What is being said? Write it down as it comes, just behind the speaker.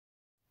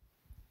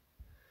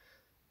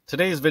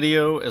Today's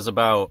video is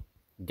about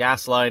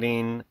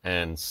gaslighting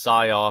and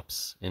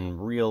psyops in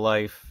real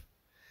life.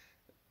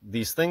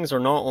 These things are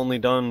not only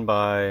done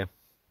by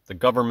the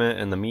government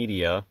and the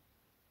media,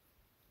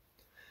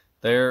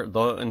 they're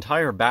the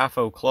entire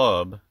Baffo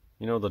club.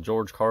 You know, the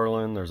George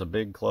Carlin, there's a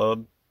big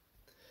club.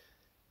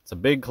 It's a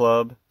big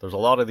club. There's a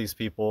lot of these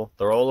people.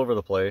 They're all over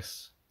the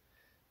place.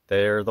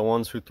 They're the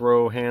ones who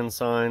throw hand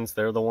signs.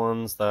 They're the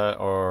ones that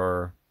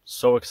are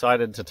so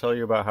excited to tell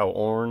you about how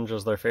orange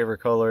is their favorite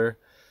color.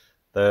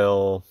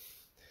 They'll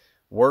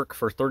work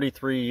for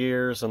 33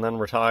 years and then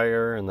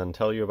retire and then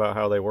tell you about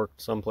how they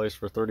worked someplace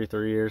for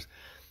 33 years.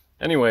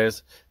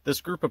 Anyways,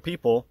 this group of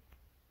people,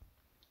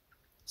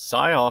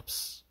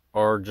 psyops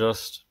are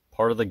just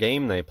part of the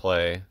game they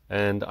play.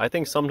 And I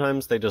think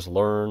sometimes they just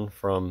learn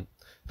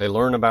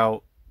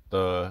about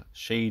the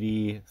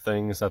shady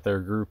things that their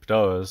group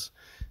does.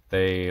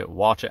 They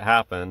watch it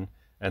happen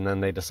and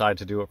then they decide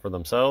to do it for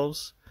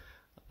themselves.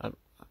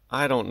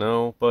 I don't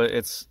know, but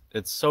it's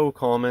so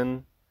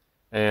common,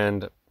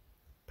 and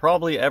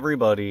probably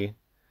everybody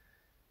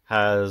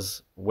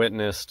has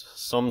witnessed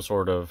some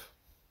sort of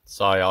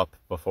psyop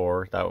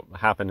before that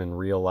happened in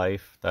real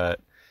life, that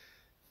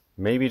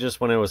maybe just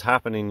when it was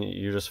happening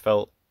you just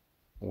felt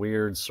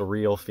weird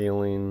surreal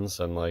feelings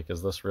and like,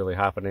 is this really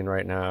happening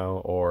right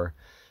now? Or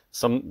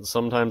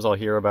sometimes I'll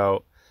hear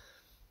about,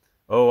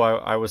 oh,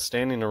 I was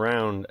standing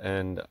around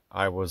and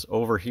I was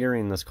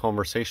overhearing this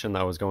conversation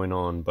that was going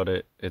on, but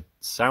it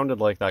sounded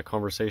like that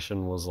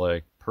conversation was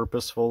like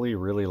purposefully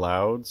really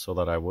loud so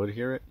that I would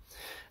hear it.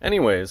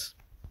 Anyways,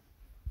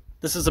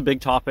 this is a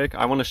big topic.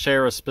 I want to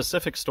share a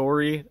specific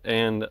story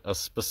and a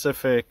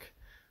specific,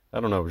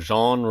 I don't know,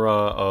 genre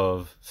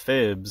of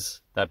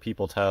fibs that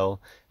people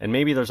tell. And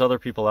maybe there's other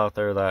people out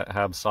there that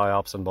have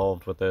psyops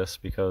involved with this,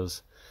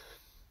 because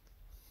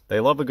they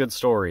love a good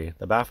story.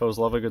 The Baffos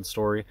love a good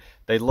story.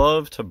 They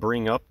love to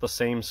bring up the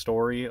same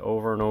story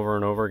over and over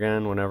and over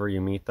again whenever you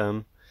meet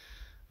them.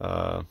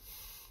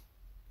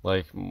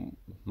 Like,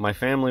 my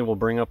family will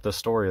bring up the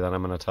story that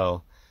I'm going to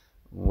tell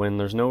when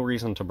there's no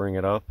reason to bring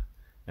it up,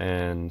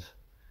 and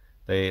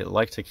they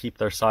like to keep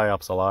their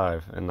psyops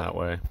alive in that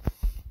way.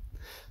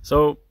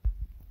 So,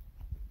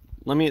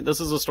 this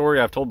is a story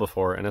I've told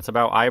before, and it's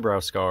about eyebrow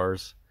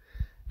scars.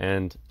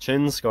 And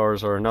chin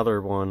scars are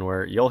another one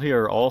where you'll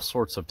hear all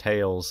sorts of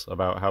tales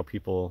about how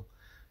people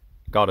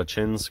got a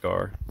chin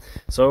scar.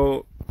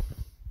 So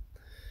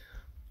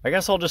I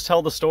guess I'll just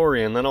tell the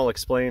story and then I'll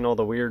explain all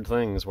the weird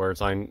things where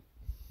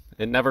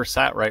it never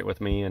sat right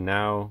with me, and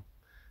now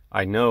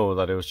I know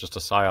that it was just a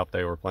psyop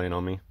they were playing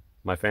on me,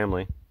 my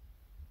family.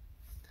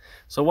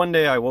 So one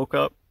day I woke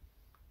up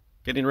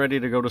getting ready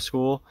to go to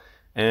school,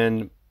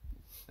 and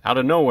out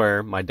of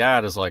nowhere my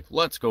dad is like,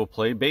 let's go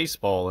play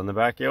baseball in the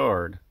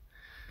backyard.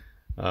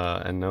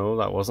 And no,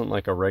 that wasn't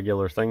like a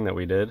regular thing that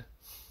we did.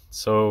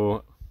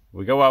 So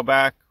we go out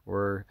back,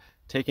 we're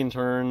taking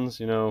turns,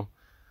 you know.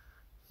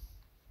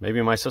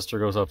 Maybe my sister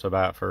goes up to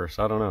bat first,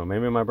 I don't know.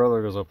 Maybe my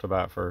brother goes up to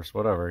bat first,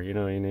 whatever. You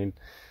know, you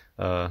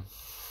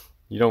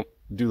don't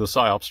do the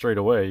psyop straight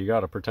away. You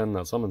gotta pretend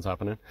that something's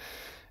happening.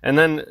 And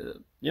then,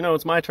 you know,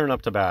 it's my turn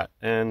up to bat,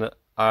 and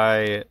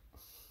I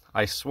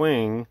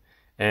swing,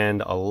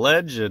 and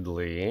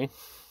allegedly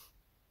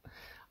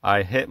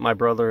I hit my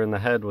brother in the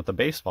head with a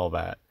baseball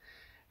bat.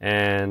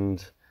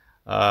 And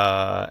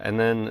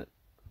then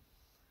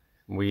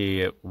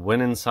we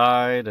went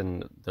inside,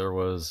 and there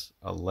was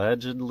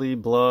allegedly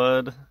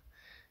blood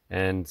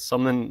and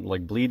something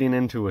like bleeding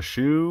into a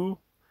shoe.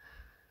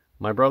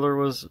 My brother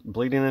was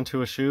bleeding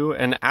into a shoe,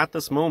 and at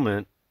this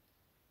moment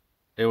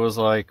it was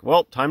like,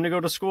 well, time to go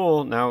to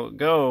school, now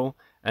go.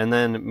 And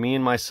then me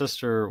and my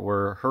sister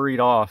were hurried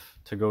off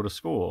to go to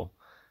school,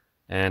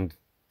 and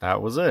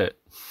that was it.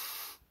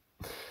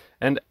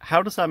 And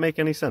how does that make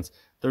any sense?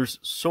 There's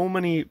so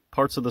many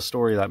parts of the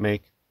story that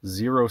make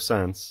zero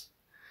sense,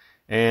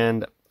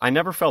 and I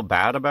never felt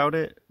bad about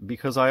it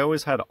because I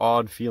always had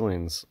odd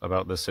feelings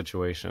about this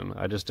situation.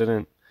 I just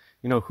didn't,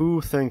 you know, who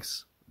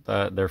thinks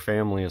that their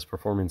family is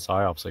performing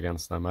psyops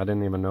against them? I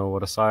didn't even know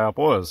what a psyop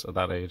was at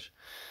that age.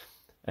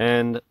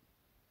 And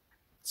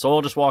so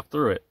I'll just walk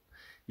through it.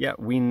 Yeah,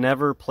 we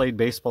never played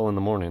baseball in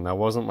the morning. That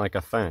wasn't like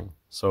a thing.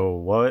 So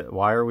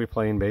why are we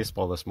playing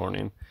baseball this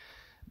morning?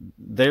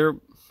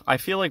 I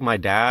feel like my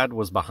dad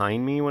was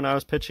behind me when I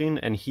was pitching,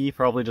 and he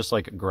probably just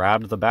like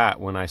grabbed the bat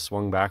when I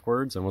swung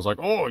backwards and was like,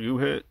 oh, you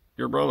hit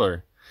your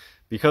brother.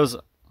 Because,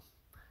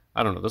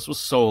 I don't know, this was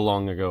so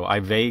long ago. I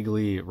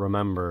vaguely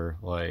remember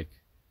like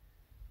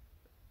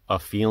a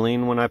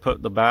feeling when I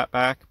put the bat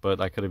back, but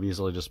that could have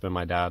easily just been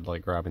my dad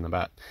like grabbing the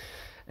bat.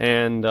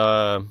 And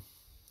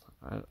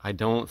I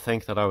don't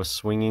think that I was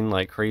swinging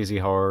like crazy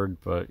hard,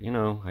 but, you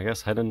know, I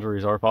guess head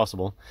injuries are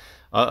possible.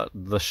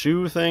 The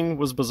shoe thing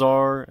was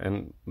bizarre,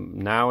 and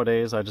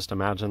nowadays I just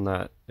imagine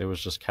that it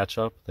was just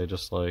ketchup. They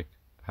just like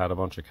had a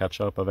bunch of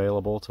ketchup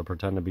available to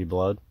pretend to be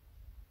blood.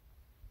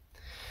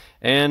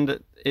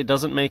 And it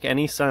doesn't make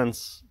any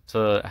sense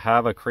to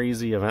have a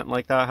crazy event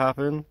like that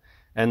happen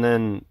and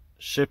then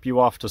ship you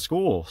off to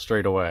school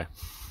straight away.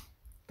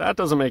 that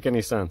doesn't make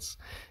any sense.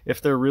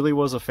 If there really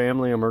was a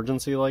family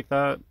emergency like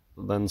that,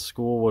 then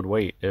school would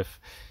wait.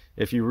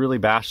 If you really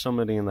bash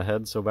somebody in the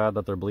head so bad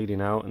that they're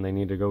bleeding out and they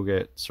need to go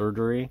get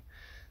surgery,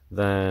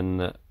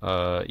 then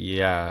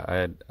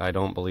yeah, I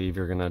don't believe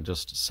you're gonna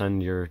just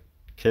send your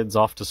kids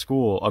off to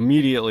school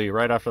immediately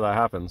right after that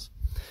happens.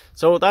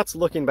 So that's,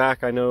 looking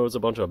back, I know it's a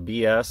bunch of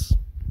BS,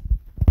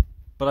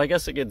 but I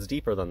guess it gets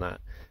deeper than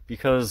that,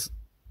 because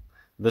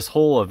this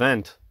whole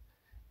event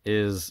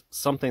is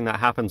something that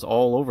happens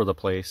all over the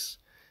place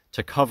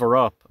to cover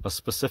up a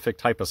specific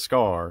type of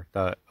scar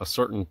that a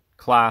certain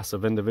class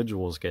of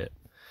individuals get.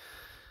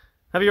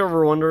 Have you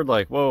ever wondered,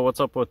 like, whoa,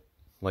 what's up with,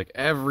 like,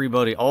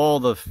 everybody, all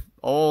the,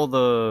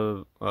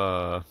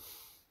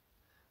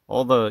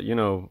 you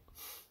know,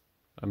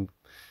 I'm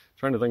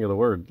trying to think of the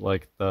word,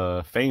 like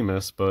the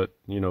famous, but,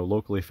 you know,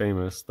 locally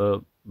famous,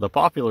 the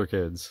popular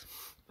kids.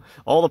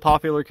 All the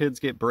popular kids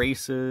get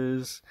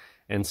braces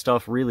and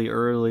stuff really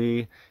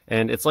early,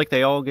 and it's like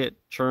they all get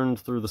churned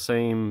through the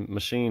same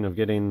machine of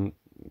getting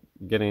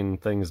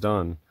things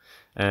done.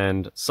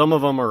 And some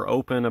of them are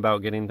open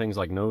about getting things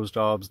like nose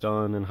jobs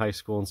done in high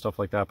school and stuff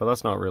like that, but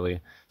that's not really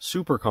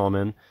super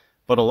common.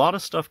 But a lot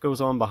of stuff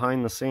goes on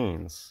behind the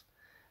scenes,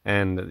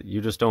 and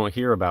you just don't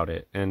hear about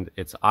it. And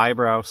it's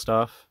eyebrow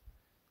stuff,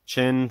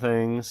 chin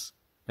things,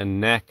 and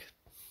neck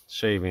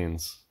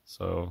shavings.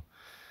 So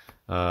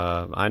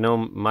I know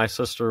my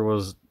sister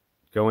was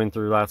going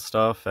through that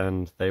stuff,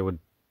 and they would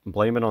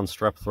blame it on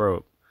strep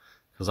throat,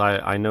 because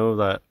I know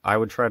that I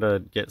would try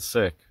to get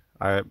sick,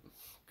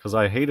 because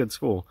I hated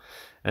school,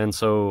 and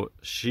so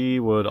she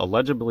would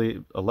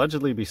allegedly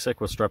be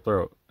sick with strep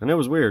throat. And it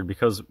was weird,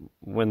 because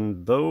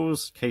when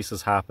those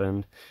cases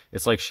happened,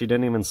 it's like she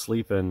didn't even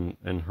sleep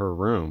in her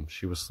room.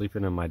 She was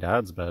sleeping in my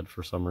dad's bed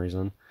for some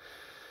reason.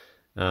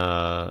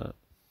 So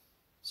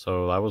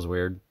that was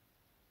weird.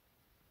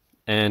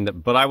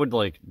 But I would,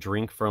 like,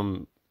 drink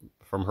from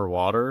her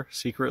water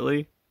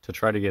secretly to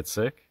try to get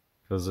sick,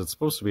 because it's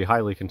supposed to be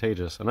highly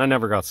contagious, and I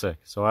never got sick.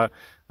 So I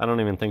don't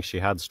even think she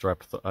had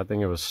I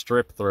think it was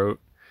strep throat.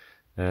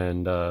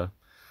 And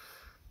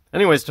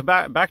anyways,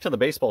 back to the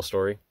baseball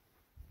story.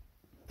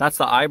 That's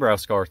the eyebrow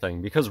scar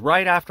thing, because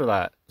right after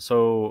that,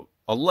 so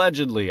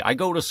allegedly, I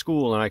go to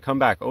school and I come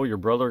back, oh, your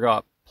brother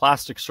got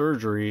plastic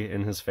surgery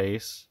in his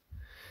face.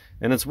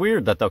 And it's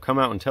weird that they'll come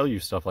out and tell you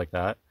stuff like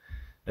that.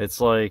 It's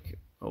like,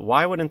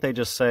 why wouldn't they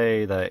just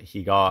say that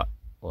he got,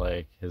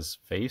 like, his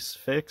face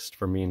fixed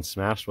from being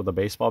smashed with a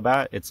baseball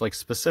bat? It's like,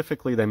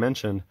 specifically they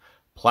mentioned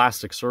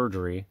plastic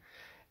surgery.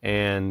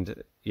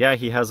 And yeah,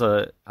 he has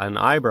an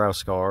eyebrow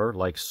scar,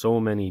 like so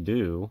many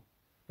do.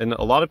 And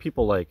a lot of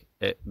people, like,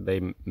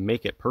 they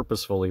make it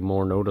purposefully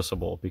more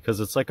noticeable, because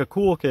it's like a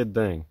cool kid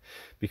thing,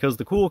 because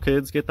the cool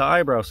kids get the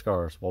eyebrow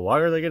scars. Well, why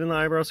are they getting the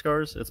eyebrow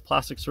scars? It's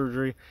plastic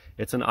surgery.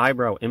 It's an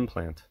eyebrow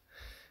implant.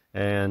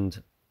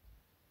 And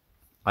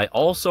I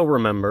also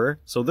remember,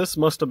 so this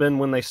must have been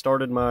when they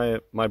started my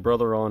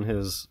brother on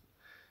his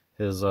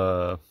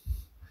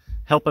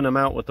helping him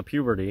out with the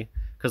puberty,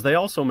 because they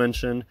also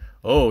mentioned,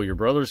 oh, your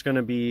brother's going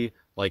to be,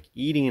 like,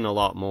 eating a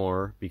lot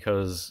more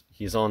because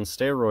he's on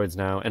steroids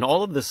now. And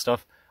all of this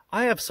stuff,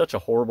 I have such a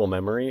horrible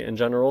memory in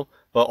general,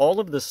 but all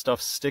of this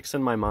stuff sticks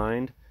in my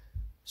mind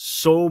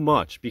so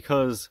much,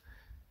 because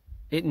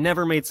it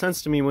never made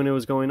sense to me when it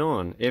was going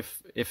on.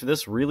 If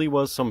this really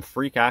was some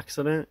freak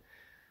accident,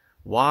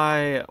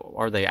 why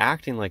are they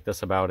acting like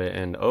this about it?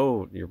 And,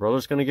 oh, your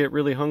brother's going to get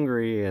really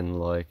hungry, and,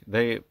 like,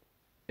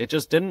 it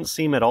just didn't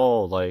seem at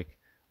all like,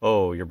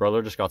 oh, your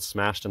brother just got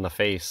smashed in the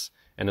face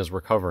and is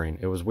recovering.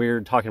 It was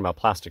weird talking about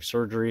plastic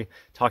surgery,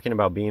 talking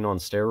about being on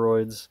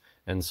steroids,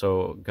 and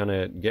so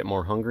gonna get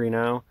more hungry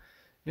now.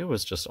 It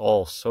was just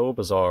all so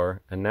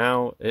bizarre. And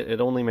now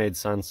it only made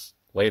sense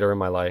later in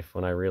my life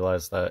when I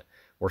realized that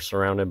we're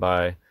surrounded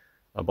by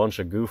a bunch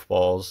of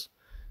goofballs.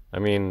 I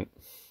mean,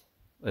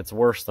 it's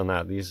worse than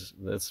that.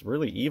 It's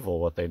really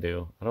evil what they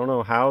do. I don't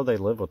know how they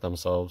live with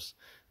themselves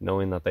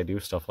knowing that they do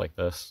stuff like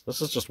this.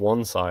 This is just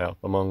one psyop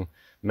among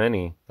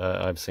many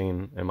that I've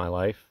seen in my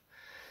life.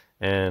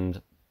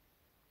 And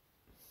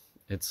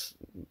it's,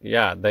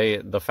 yeah,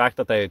 the fact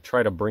that they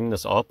try to bring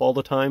this up all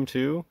the time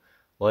too,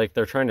 like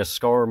they're trying to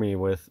scar me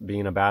with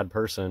being a bad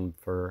person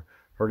for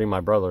hurting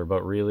my brother,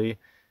 but really,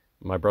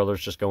 my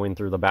brother's just going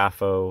through the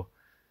BAFO,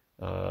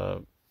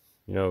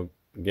 you know,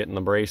 getting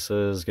the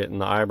braces, getting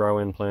the eyebrow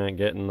implant,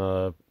 getting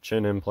the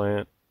chin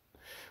implant,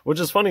 which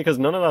is funny because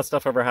none of that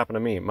stuff ever happened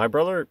to me. My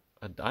brother,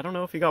 I don't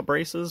know if he got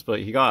braces, but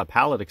he got a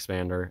palate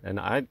expander,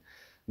 and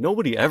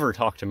nobody ever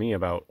talked to me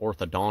about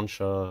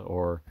orthodontia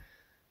or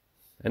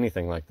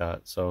anything like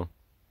that. So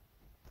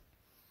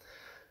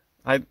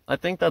I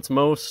think that's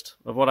most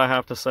of what I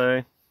have to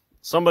say.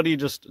 Somebody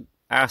just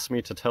asked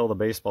me to tell the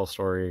baseball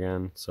story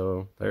again,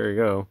 so there you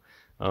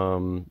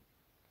go.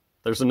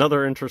 There's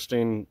another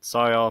interesting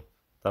psyop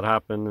that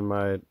happened in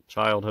my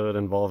childhood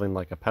involving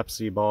like a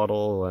Pepsi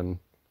bottle, and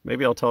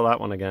maybe I'll tell that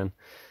one again,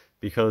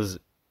 because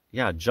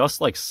yeah,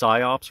 just like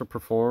psyops are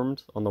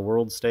performed on the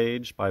world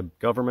stage by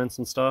governments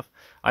and stuff,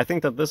 I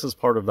think that this is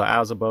part of the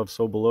as above,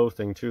 so below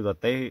thing too,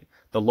 that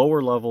the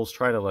lower levels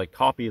try to like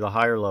copy the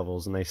higher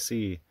levels and they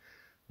see,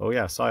 oh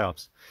yeah,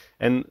 psyops.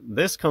 And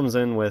this comes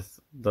in with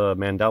the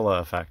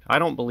Mandela effect. I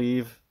don't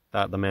believe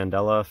that the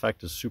Mandela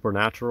effect is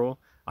supernatural.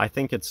 I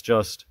think it's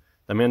just,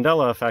 the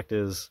Mandela effect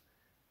is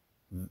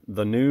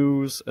the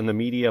news and the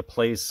media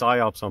plays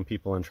psyops on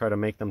people and try to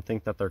make them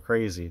think that they're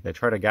crazy. They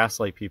try to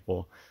gaslight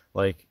people.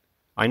 Like,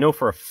 I know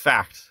for a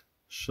fact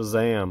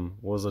Shazam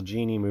was a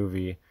genie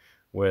movie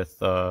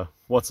with,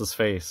 what's his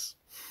face?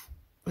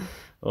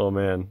 Oh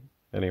man.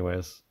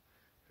 Anyways,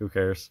 who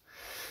cares?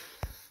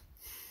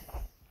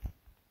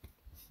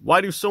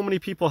 Why do so many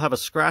people have a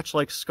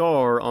scratch-like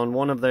scar on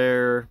one of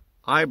their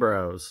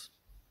eyebrows?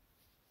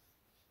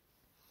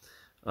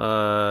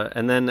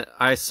 And then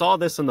I saw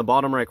this in the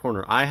bottom right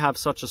corner. I have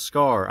such a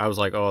scar. I was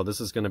like, oh,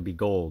 this is going to be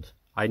gold.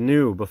 I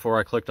knew before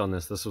I clicked on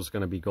this was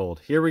going to be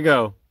gold. Here we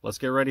go. Let's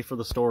get ready for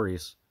the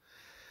stories.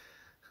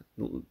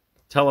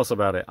 Tell us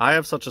about it. I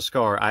have such a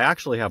scar. I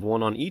actually have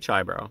one on each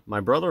eyebrow.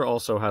 My brother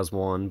also has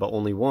one, but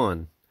only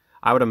one.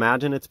 I would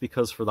imagine it's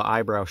because for the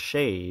eyebrow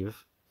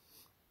shave,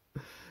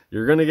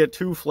 you're going to get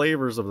two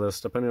flavors of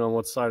this depending on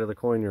what side of the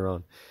coin you're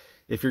on.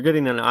 If you're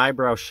getting an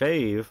eyebrow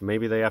shave,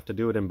 maybe they have to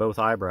do it in both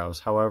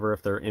eyebrows. However,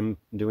 if they're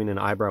doing an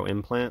eyebrow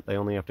implant, they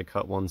only have to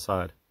cut one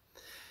side.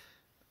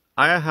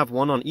 I have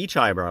one on each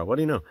eyebrow. What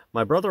do you know?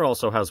 My brother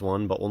also has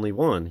one, but only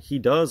one. He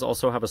does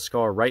also have a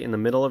scar right in the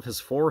middle of his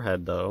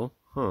forehead, though.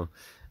 Huh.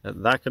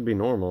 That could be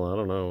normal. I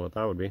don't know what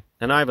that would be.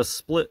 And I have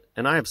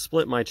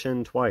split my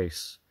chin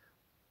twice.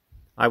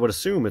 I would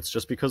assume it's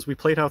just because we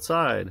played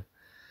outside.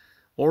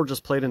 Or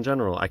just played in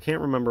general. I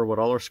can't remember what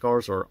all our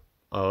scars are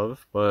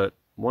of, but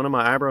one of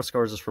my eyebrow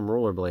scars is from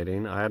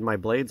rollerblading. I had my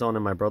blades on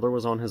and my brother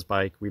was on his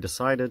bike. We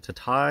decided to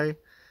tie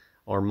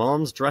our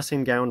mom's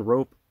dressing gown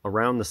rope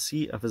around the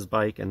seat of his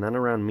bike and then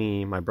around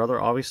me. My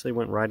brother obviously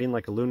went riding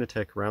like a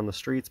lunatic around the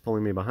streets,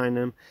 pulling me behind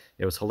him.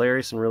 It was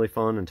hilarious and really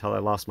fun until I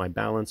lost my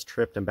balance,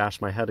 tripped, and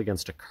bashed my head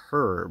against a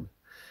curb.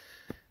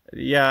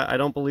 Yeah, I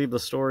don't believe the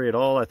story at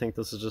all. I think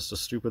this is just a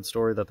stupid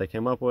story that they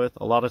came up with.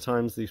 A lot of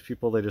times these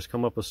people, they just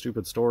come up with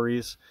stupid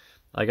stories.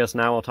 I guess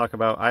now I'll talk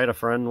about, I had a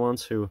friend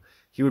once who,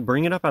 he would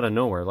bring it up out of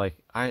nowhere. Like,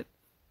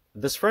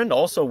 this friend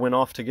also went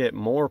off to get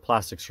more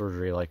plastic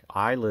surgery, like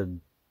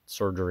eyelid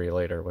surgery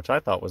later, which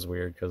I thought was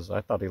weird because I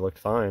thought he looked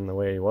fine the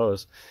way he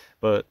was.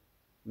 But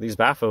these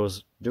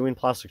baffos doing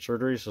plastic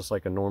surgery is just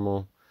like a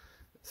normal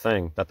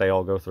thing that they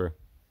all go through.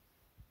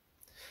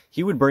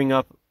 He would bring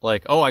up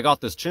like, oh, I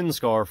got this chin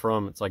scar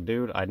from, it's like,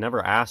 dude, I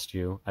never asked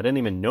you. I didn't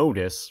even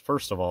notice,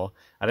 first of all.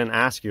 I didn't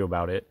ask you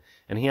about it.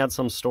 And he had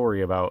some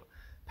story about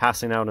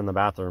passing out in the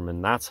bathroom,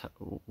 and that's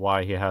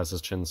why he has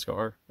his chin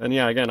scar. And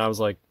yeah, again, I was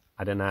like,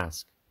 I didn't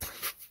ask.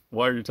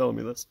 Why are you telling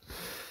me this?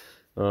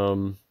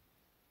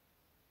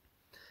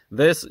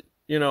 This,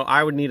 you know,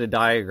 I would need a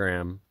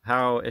diagram.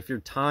 How, if you're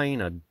tying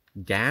a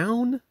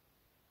gown,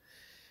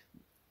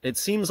 it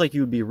seems like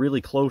you'd be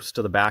really close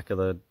to the back of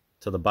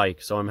the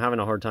bike. So I'm having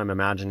a hard time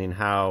imagining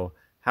how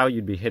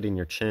you'd be hitting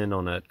your chin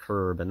on a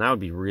curb, and that would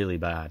be really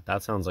bad.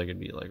 That sounds like it'd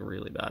be like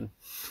really bad.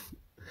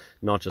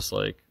 Not just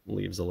like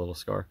leaves a little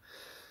scar.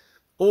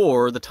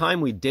 Or the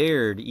time we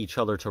dared each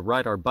other to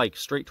ride our bike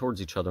straight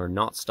towards each other and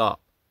not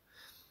stop.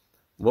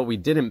 What we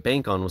didn't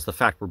bank on was the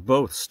fact we're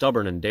both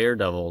stubborn and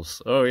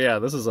daredevils. Oh yeah,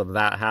 this is a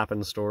that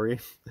happened story.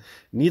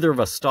 Neither of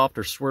us stopped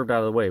or swerved out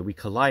of the way. We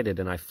collided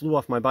and I flew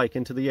off my bike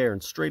into the air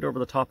and straight over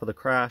the top of the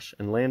crash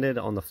and landed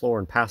on the floor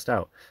and passed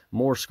out.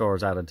 More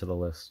scars added to the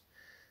list.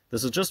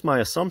 This is just my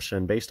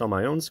assumption based on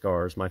my own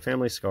scars, my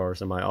family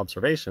scars, and my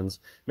observations.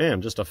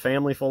 Man, just a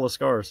family full of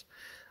scars.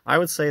 I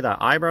would say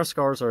that eyebrow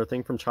scars are a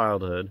thing from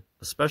childhood,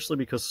 especially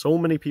because so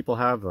many people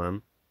have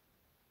them.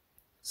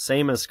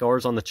 Same as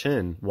scars on the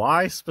chin.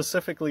 Why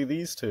specifically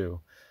these two?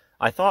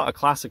 I thought a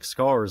classic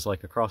scar is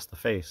like across the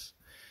face,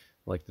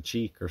 like the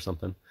cheek or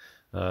something.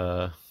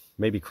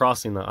 Maybe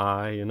crossing the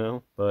eye, you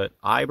know? But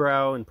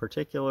eyebrow in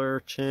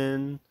particular,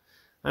 chin,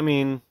 I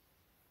mean,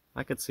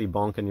 I could see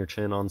bonking your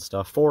chin on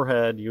stuff.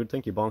 Forehead, you would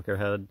think you bonk your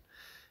head.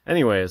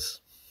 Anyways,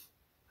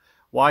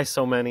 why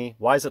so many?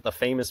 Why is it the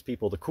famous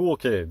people, the cool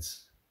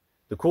kids?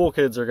 The cool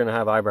kids are going to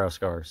have eyebrow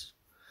scars.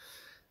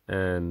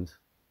 And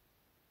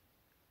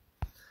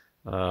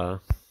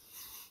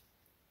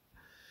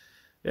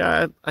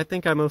yeah, I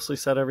think I mostly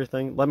said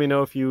everything. Let me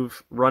know if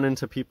you've run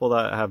into people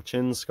that have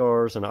chin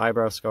scars and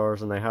eyebrow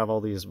scars and they have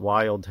all these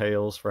wild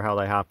tales for how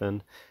they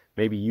happened.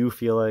 Maybe you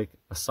feel like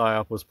a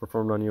psyop was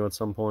performed on you at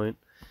some point.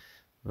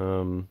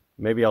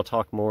 Maybe I'll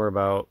talk more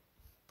about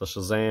the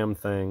Shazam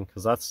thing,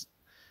 because that's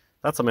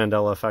a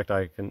Mandela effect.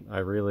 I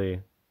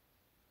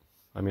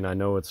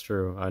know it's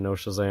true. I know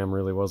Shazam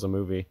really was a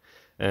movie,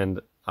 and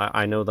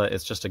I know that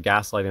it's just a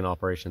gaslighting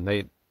operation.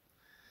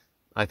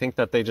 I think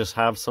that they just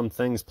have some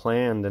things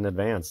planned in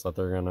advance that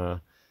they're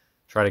gonna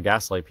try to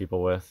gaslight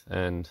people with,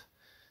 and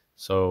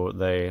so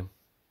they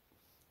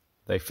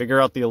figure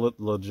out the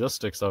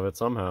logistics of it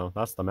somehow.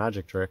 That's the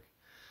magic trick.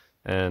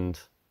 And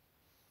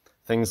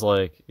things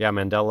like, yeah,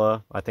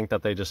 Mandela, I think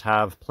that they just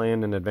have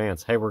planned in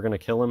advance. Hey, we're going to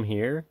kill him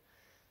here,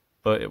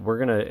 but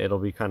it'll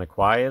be kind of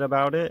quiet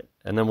about it,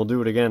 and then we'll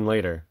do it again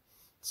later.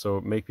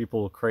 So make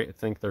people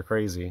think they're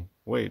crazy.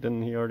 Wait,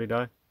 didn't he already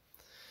die?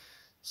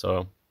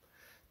 So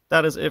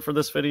that is it for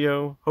this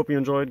video. Hope you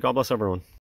enjoyed. God bless everyone.